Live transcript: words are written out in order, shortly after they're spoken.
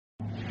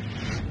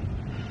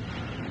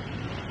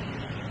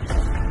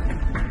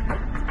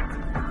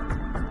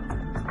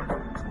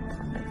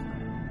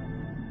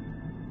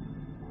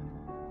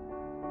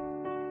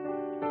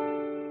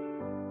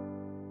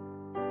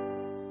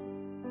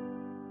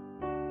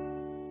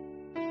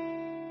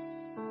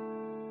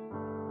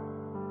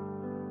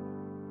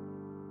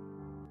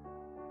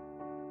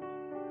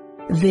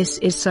This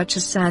is such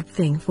a sad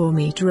thing for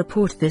me to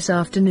report this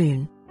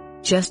afternoon.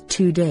 Just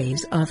 2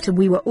 days after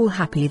we were all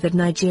happy that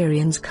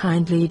Nigerians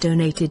kindly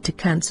donated to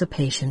cancer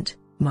patient,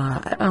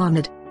 Maa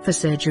Ahmed, for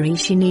surgery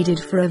she needed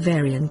for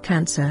ovarian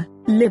cancer,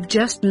 Lib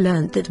just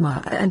learnt that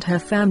Maa and her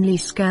family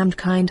scammed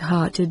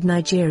kind-hearted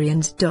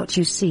Nigerians.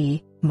 You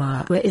see,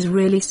 Maa is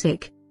really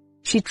sick.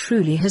 She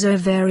truly has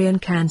ovarian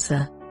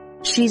cancer.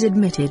 She's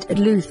admitted at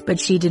Luth, but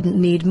she didn't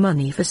need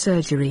money for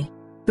surgery.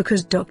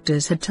 Because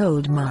doctors had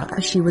told Maa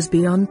she was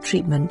beyond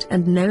treatment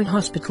and no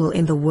hospital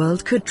in the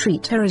world could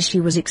treat her as she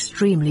was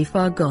extremely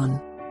far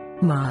gone.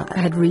 Maa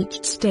had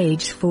reached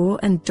stage 4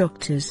 and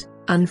doctors,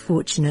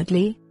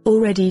 unfortunately,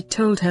 already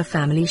told her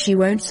family she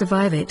won't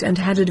survive it and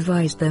had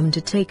advised them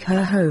to take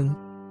her home.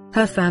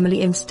 Her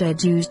family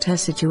instead used her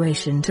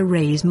situation to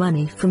raise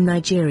money from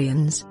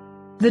Nigerians.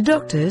 The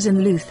doctors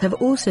in Luth have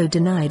also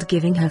denied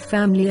giving her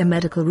family a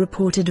medical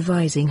report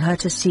advising her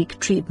to seek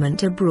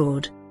treatment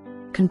abroad.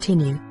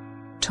 Continue.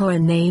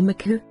 Toyin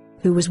Namaku,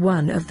 who was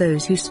one of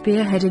those who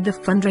spearheaded the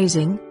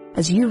fundraising,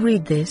 as you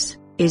read this,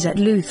 is at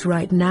Luth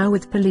right now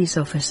with police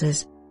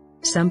officers.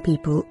 Some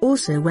people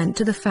also went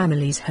to the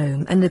family's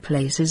home and the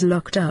place is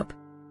locked up.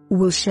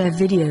 We'll share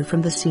video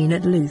from the scene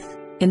at Luth,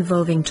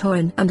 involving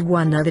Toyin and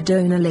one other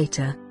donor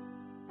later.